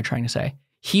I trying to say?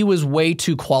 He was way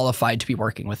too qualified to be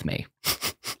working with me.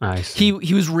 I see.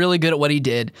 He was really good at what he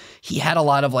did. He had a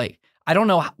lot of I don't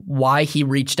know why he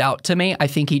reached out to me. I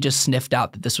think he just sniffed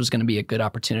out that this was going to be a good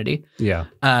opportunity. Yeah.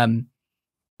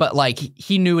 But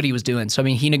he knew what he was doing. So,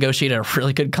 he negotiated a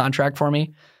really good contract for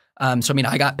me. So,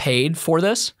 I got paid for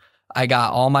this. I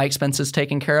got all my expenses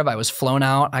taken care of. I was flown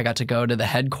out. I got to go to the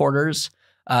headquarters.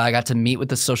 I got to meet with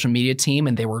the social media team,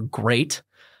 and they were great.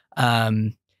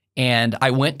 And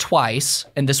I went twice,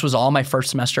 and this was all my first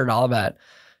semester at Olivet.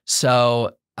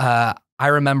 So I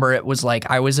remember it was like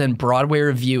I was in Broadway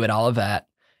Review at Olivet,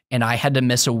 and I had to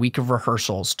miss a week of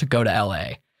rehearsals to go to LA.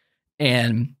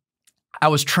 And I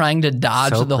was trying to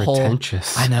dodge the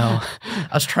pretentious. whole. I know.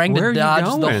 I was trying to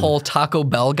dodge the whole Taco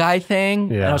Bell guy thing.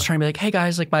 Yeah. And I was trying to be like, hey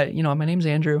guys, my name's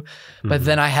Andrew. But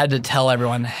then I had to tell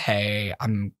everyone, hey,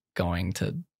 I'm going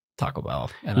to Taco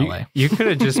Bell in LA. You could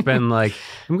have just been like,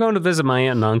 I'm going to visit my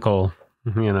aunt and uncle,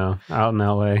 out in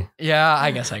LA. Yeah,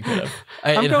 I guess I could have.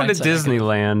 I'm going to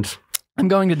Disneyland. I'm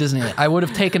going to Disneyland. I would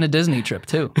have taken a Disney trip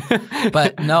too,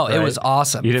 but no, right. It was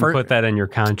awesome. You didn't put that in your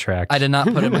contract. I did not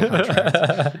put it in my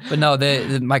contract. But no,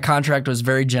 my contract was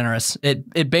very generous.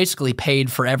 It basically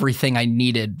paid for everything I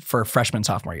needed for freshman,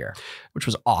 sophomore year, which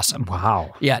was awesome.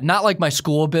 Wow. Yeah, not like my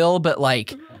school bill, but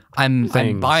I'm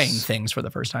buying things for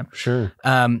the first time. Sure.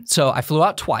 So I flew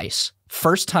out twice.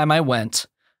 First time I went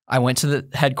to the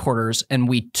headquarters, and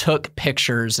we took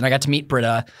pictures, and I got to meet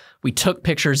Britta. We took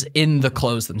pictures in the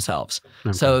clothes themselves.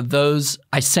 Okay. So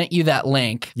I sent you that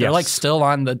link. Yes. They're still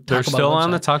on the Taco Bell website. They're still on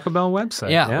the Taco Bell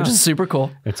website. Yeah, which is super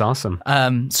cool. It's awesome.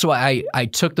 So I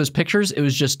took those pictures. It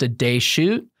was just a day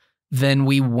shoot. Then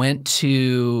we went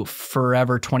to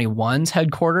Forever 21's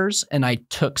headquarters, and I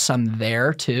took some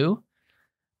there too.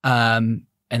 And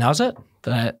that was it.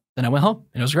 Then I went home,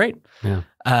 and it was great. Yeah.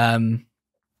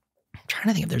 Trying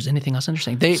to think if there's anything else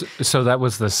interesting. So that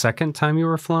was the second time you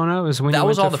were flown out? That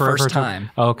was all the first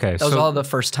time. Okay. That was all the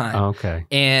first time. Okay.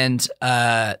 And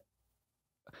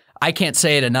I can't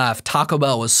say it enough. Taco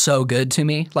Bell was so good to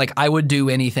me. Like, I would do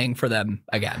anything for them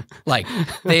again. Like,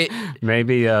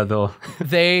 maybe they'll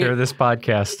hear this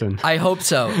podcast, and I hope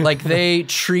so. Like, they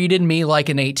treated me like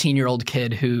an 18-year-old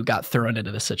kid who got thrown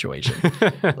into the situation.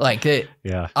 Like,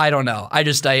 I don't know.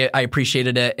 I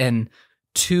appreciated it. And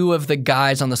 2 of the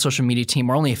guys on the social media team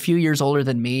were only a few years older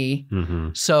than me.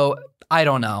 So I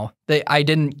don't know. I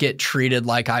didn't get treated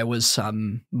like I was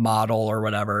some model or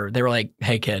whatever. They were like,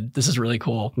 "Hey kid, this is really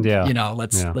cool. Yeah. You know,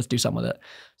 let's do something with it."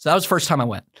 So that was the first time I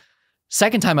went.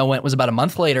 Second time I went was about a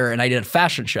month later, and I did a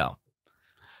fashion show.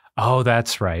 Oh,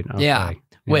 that's right. Okay. Yeah.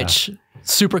 Which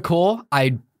super cool.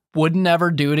 I would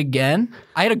never do it again.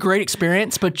 I had a great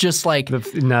experience, but just like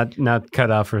not cut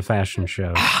out for a fashion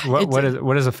show.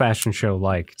 What is a fashion show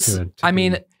like?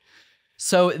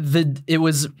 So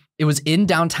it was in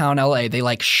downtown LA. They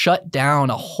like shut down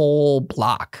a whole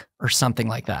block or something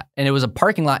like that. And it was a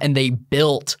parking lot, and they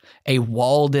built a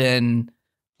walled-in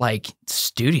like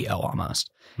studio almost.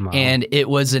 Wow. And it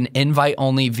was an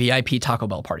invite-only VIP Taco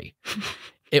Bell party.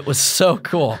 It was so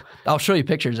cool. I'll show you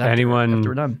pictures after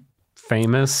we're done.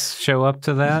 Famous show up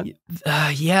to that?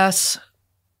 Yes.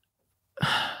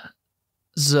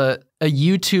 A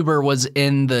YouTuber was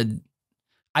in the...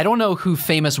 I don't know who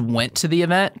famous went to the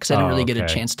event because I didn't really get a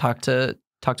chance to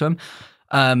talk to him.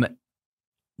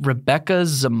 Rebecca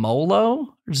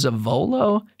Zavolo.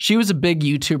 She was a big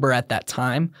YouTuber at that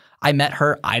time. I met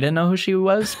her. I didn't know who she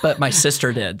was, but my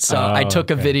sister did. So I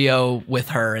took a video with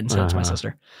her and sent it to my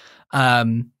sister. But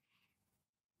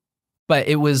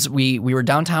it was we were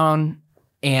downtown,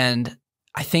 and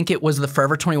I think it was the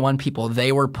Forever 21 people.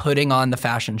 They were putting on the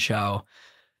fashion show.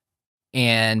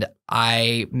 And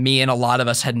me and a lot of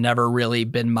us had never really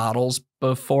been models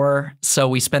before. So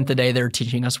we spent the day there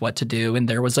teaching us what to do. And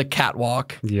there was a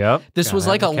catwalk. Yep. This was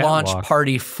like a launch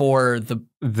party for the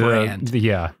brand.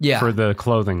 For the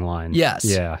clothing line. Yes.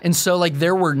 Yeah. And so like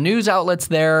there were news outlets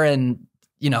there, and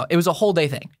it was a whole day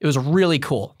thing. It was really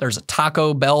cool. There's a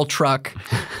Taco Bell truck.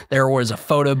 There was a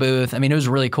photo booth. I mean, it was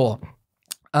really cool.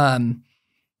 And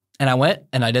I went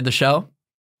and I did the show,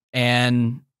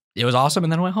 and it was awesome,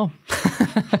 and then I went home.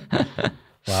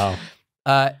 Wow.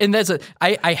 And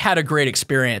I had a great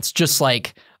experience. Just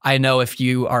like I know if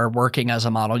you are working as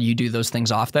a model, you do those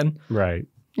things often. Right.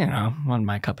 Wasn't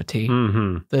my cup of tea.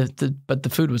 Mm-hmm. But the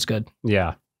food was good.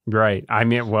 Yeah. Right. I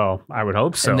mean, well, I would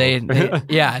hope so. And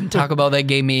and Taco Bell, they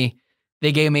gave me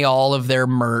all of their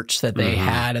merch that they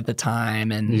had at the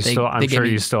time, and I'm sure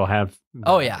you still have.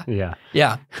 Oh yeah,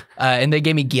 yeah. And they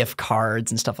gave me gift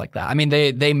cards and stuff like that. I mean,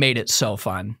 they made it so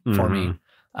fun for me.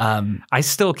 I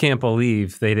still can't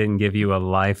believe they didn't give you a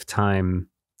lifetime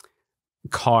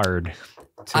card.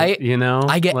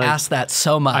 I get asked that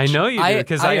so much. I know you do,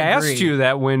 because I asked you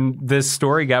that when this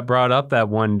story got brought up that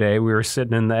one day. We were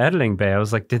sitting in the editing bay. I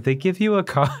was like, "Did they give you a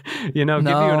card? Give you an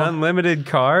unlimited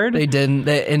card?" They didn't.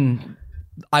 And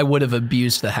I would have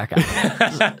abused the heck out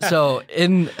of it. So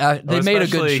they made a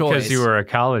good choice. Because you were a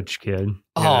college kid.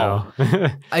 I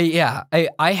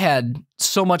had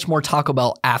so much more Taco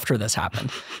Bell after this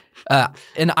happened.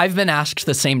 And I've been asked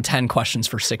the same 10 questions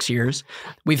for 6 years.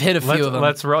 We've hit a few of them.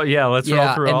 Let's roll through all of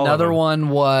them. Another one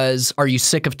was, "Are you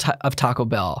sick of Taco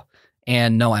Bell?"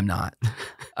 And no, I'm not.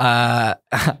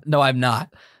 No, I'm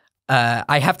not.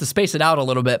 I have to space it out a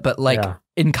little bit, but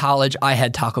in college, I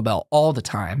had Taco Bell all the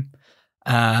time.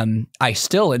 I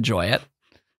still enjoy it.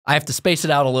 I have to space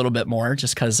it out a little bit more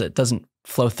just because it doesn't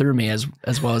flow through me as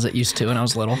well as it used to when I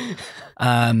was little.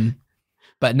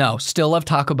 But no, still love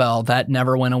Taco Bell. That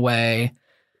never went away.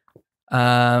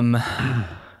 Are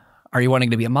you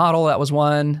wanting to be a model? That was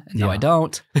one. No, I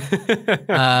don't.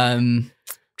 Trying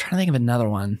to think of another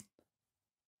one.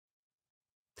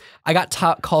 I got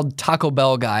called Taco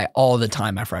Bell guy all the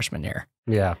time my freshman year.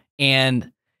 Yeah.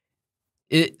 And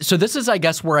so this is, I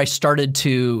guess, where I started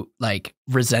to like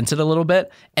resent it a little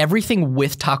bit. Everything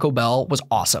with Taco Bell was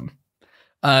awesome.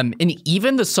 And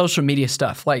even the social media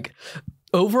stuff, like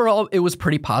overall, it was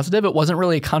pretty positive. It wasn't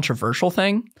really a controversial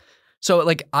thing. So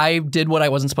like I did what I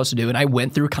wasn't supposed to do, and I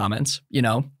went through comments,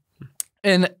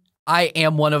 and I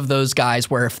am one of those guys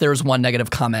where if there's one negative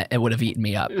comment, it would have eaten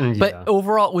me up. Yeah. But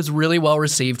overall, it was really well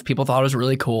received. People thought it was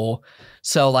really cool.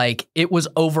 So like it was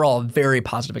overall a very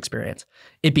positive experience.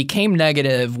 It became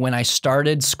negative when I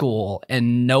started school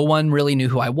and no one really knew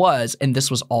who I was, and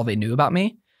this was all they knew about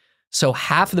me. So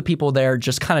half of the people there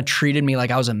just kind of treated me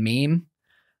like I was a meme.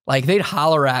 Like they'd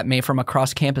holler at me from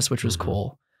across campus, which was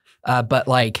cool. But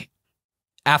like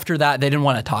after that, they didn't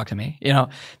want to talk to me,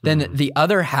 Then the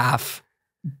other half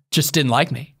just didn't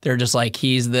like me. They're just like,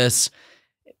 he's this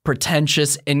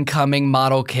pretentious incoming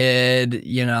model kid,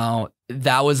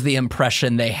 that was the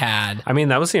impression they had. I mean,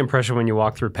 that was the impression when you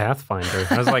walked through Pathfinder.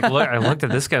 I was like, look, I looked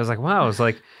at this guy. I was like, wow. I was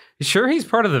like, you sure he's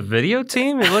part of the video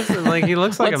team? He looks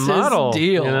like a model. What's his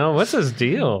deal? You know, what's his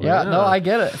deal? Yeah, no, I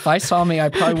get it. If I saw me, I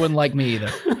probably wouldn't like me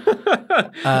either.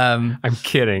 I'm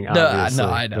kidding. Obviously, no,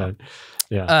 I know. But,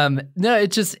 yeah. No,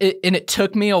 it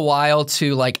took me a while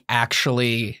to like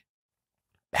actually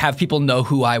have people know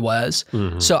who I was.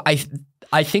 Mm-hmm. So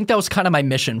I think that was kind of my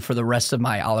mission for the rest of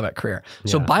my Olivet career.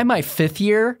 So by my 5th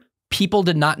year, people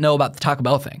did not know about the Taco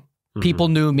Bell thing. Mm-hmm. People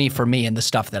knew me for me and the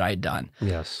stuff that I had done.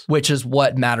 Yes. Which is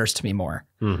what matters to me more.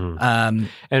 Mm-hmm.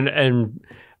 And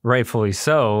rightfully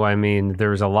so. I mean,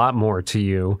 there's a lot more to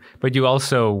you, but you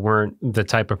also weren't the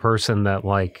type of person that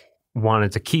like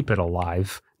wanted to keep it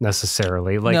alive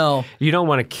necessarily. Like, no. You don't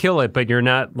want to kill it, but you're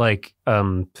not like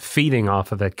feeding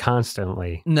off of it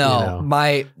constantly. No,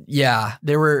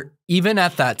 there were, even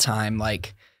at that time,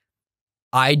 like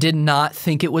I did not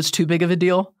think it was too big of a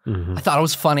deal. Mm-hmm. I thought it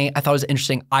was funny. I thought it was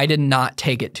interesting. I did not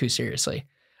take it too seriously.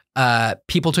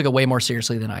 People took it way more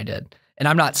seriously than I did. And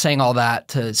I'm not saying all that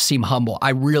to seem humble.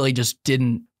 I really just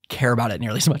didn't care about it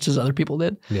nearly as much as other people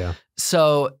did. Yeah.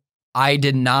 So I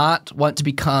did not want to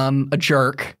become a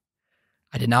jerk.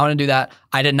 I did not want to do that.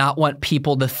 I did not want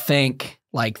people to think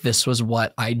like this was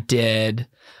what I did.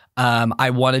 I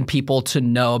wanted people to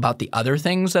know about the other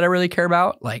things that I really care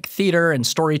about, like theater and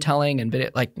storytelling and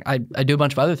video. Like I do a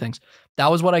bunch of other things.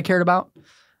 That was what I cared about.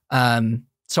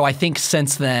 So I think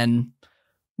since then,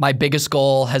 my biggest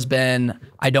goal has been,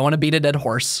 I don't want to beat a dead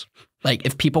horse. Like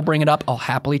if people bring it up, I'll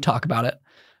happily talk about it.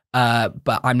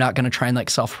 But I'm not going to try and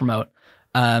like self-promote.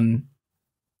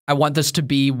 I want this to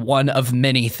be one of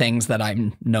many things that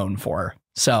I'm known for.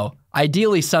 So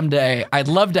ideally someday, I'd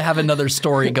love to have another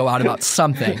story go out about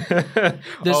something.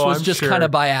 This was just kind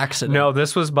of by accident. No,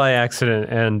 this was by accident.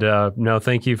 And no,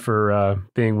 thank you for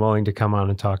being willing to come on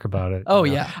and talk about it. Oh,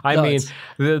 yeah. I mean,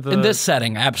 in this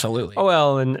setting, absolutely. Oh,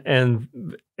 well,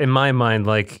 and in my mind,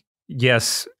 like,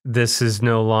 yes, this is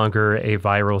no longer a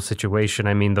viral situation.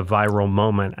 I mean, the viral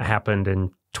moment happened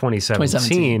in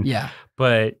 2017. Yeah.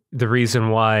 But the reason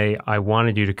why I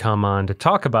wanted you to come on to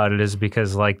talk about it is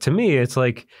because, like, to me, it's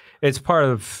like, it's part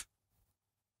of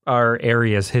our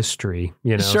area's history,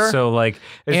 you know? Sure. So, like,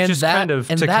 it's and just that, kind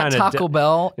of... And to that kind Taco of,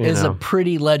 Bell is a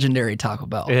pretty legendary Taco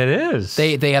Bell. It is.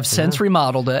 They have since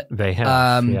remodeled it. They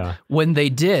have, When they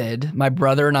did, my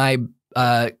brother and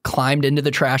I climbed into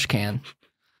the trash can.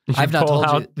 I've not told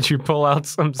you. Did you pull out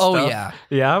some stuff? Oh, yeah.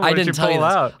 Yeah? What did you pull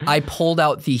out? I pulled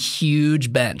out the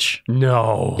huge bench.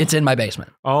 No. It's in my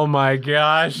basement. Oh, my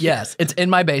gosh. Yes, it's in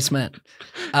my basement.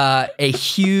 A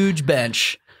huge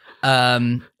bench.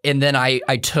 And then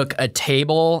I took a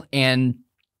table and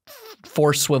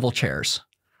 4 swivel chairs.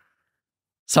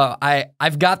 So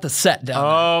I've got the set down.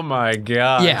 Oh, my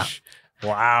gosh. Yeah.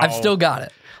 Wow. I've still got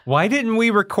it. Why didn't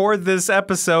we record this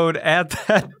episode at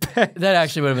that bench? That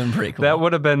actually would have been pretty cool. That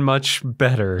would have been much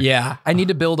better. Yeah. I need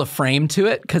to build a frame to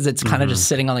it because it's kind of just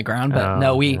sitting on the ground.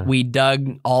 But we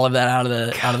dug all of that out of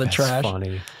the trash. That's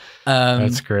funny.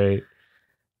 That's great.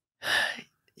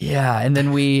 Yeah. And then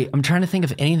I'm trying to think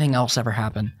if anything else ever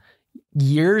happened.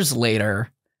 Years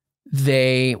later,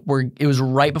 it was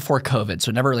right before COVID, so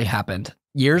it never really happened.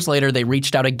 Years later, they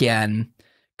reached out again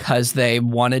because they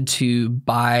wanted to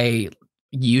buy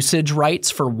usage rights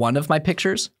for one of my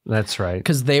pictures. That's right.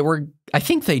 Because they were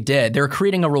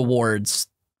creating a rewards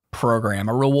program,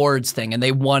 a rewards thing, and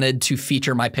they wanted to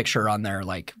feature my picture on their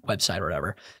like website or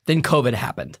whatever. Then COVID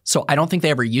happened. So I don't think they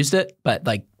ever used it, but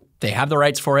like they have the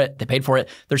rights for it. They paid for it.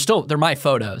 They're my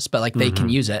photos, but like they can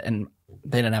use it and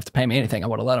they didn't have to pay me anything. I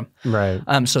would have let them.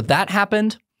 Right. So that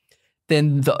happened.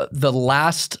 Then the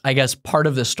last, I guess, part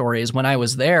of the story is when I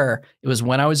was there, it was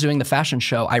when I was doing the fashion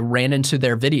show, I ran into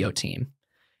their video team.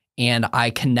 And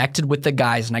I connected with the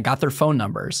guys and I got their phone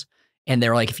numbers. And they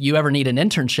were like, if you ever need an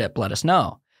internship, let us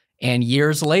know. And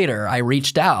years later, I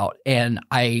reached out and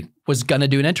I was going to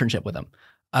do an internship with them.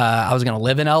 I was going to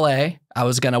live in LA. I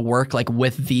was going to work like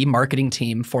with the marketing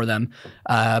team for them.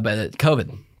 But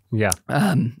COVID. Yeah.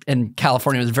 And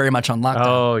California was very much on lockdown.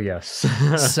 Oh, yes.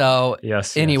 So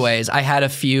anyways, I had a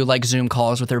few like Zoom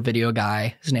calls with their video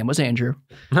guy. His name was Andrew.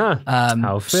 Huh.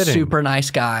 How fitting. Super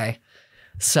nice guy.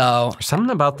 So something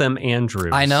about them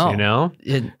Andrews. I know. You know?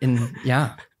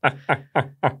 Yeah.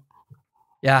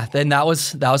 Yeah. Then that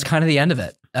was kind of the end of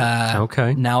it.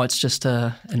 Okay. Now it's just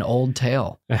an old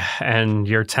tale. And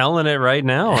you're telling it right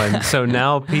now. And so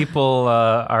now people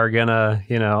are gonna,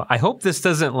 I hope this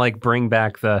doesn't like bring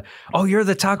back you're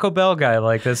the Taco Bell guy.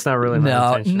 Like that's not really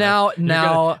my intention. Now,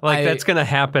 that's gonna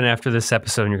happen after this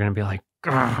episode and you're gonna be like,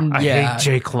 I hate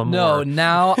Jake LaMoore. No,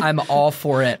 now I'm all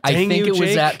for it. I think it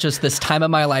was at just this time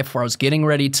of my life where I was getting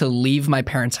ready to leave my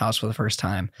parents' house for the first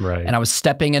time. Right. And I was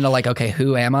stepping into like, okay,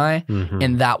 who am I?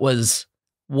 And that was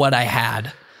what I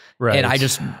had. Right. And I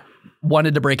just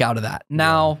wanted to break out of that.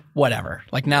 Now, whatever.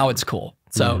 Like now it's cool.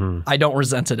 So I don't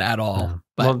resent it at all.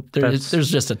 But there's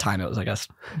just a time it was, I guess,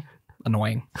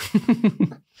 annoying.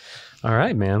 All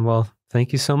right, man. Well,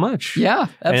 thank you so much. Yeah,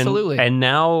 absolutely. And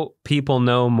now people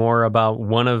know more about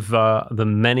one of the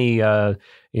many,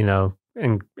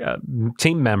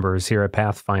 team members here at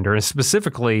Pathfinder. And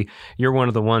specifically, you're one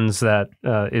of the ones that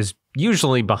is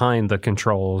usually behind the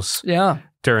controls. Yeah.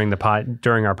 During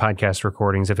our podcast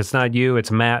recordings. If it's not you, it's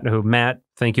Matt. Matt,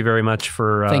 thank you very much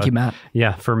for thank you, Matt.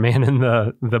 Yeah, for manning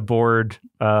the board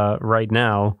right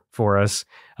now for us.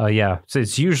 So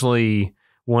it's usually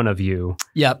one of you.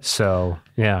 Yep. So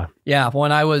yeah.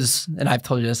 When I was, and I've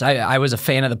told you this, I was a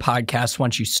fan of the podcast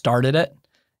once you started it.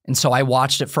 And so I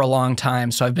watched it for a long time.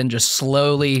 So I've been just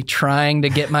slowly trying to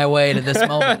get my way to this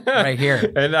moment right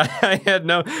here. And I had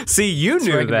you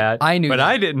knew that. I knew but that.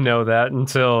 I didn't know that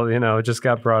until, it just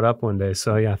got brought up one day.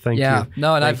 So yeah, thank you. Yeah,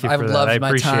 no, and I've loved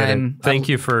my time. Thank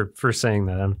you for saying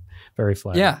that. I'm very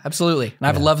flattered. Yeah, absolutely. And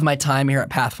I've loved my time here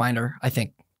at Pathfinder. I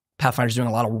think Pathfinder's doing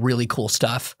a lot of really cool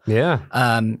stuff. Yeah.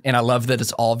 And I love that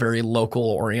it's all very local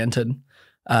oriented.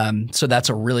 So that's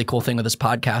a really cool thing with this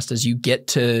podcast is you get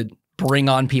to bring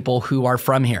on people who are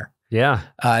from here. Yeah.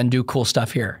 And do cool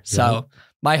stuff here. So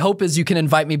my hope is you can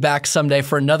invite me back someday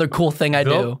for another cool thing I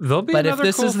do. But if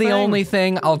this is the only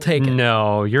thing, I'll take it.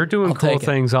 No, you're doing cool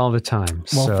things all the time.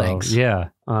 Well, so, thanks. Yeah.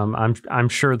 I'm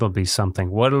sure there'll be something.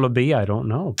 What it'll be, I don't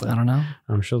know. But I don't know.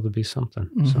 I'm sure there'll be something.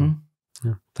 So,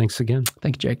 yeah. Thanks again.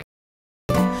 Thank you, Jake.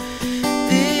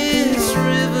 This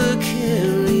river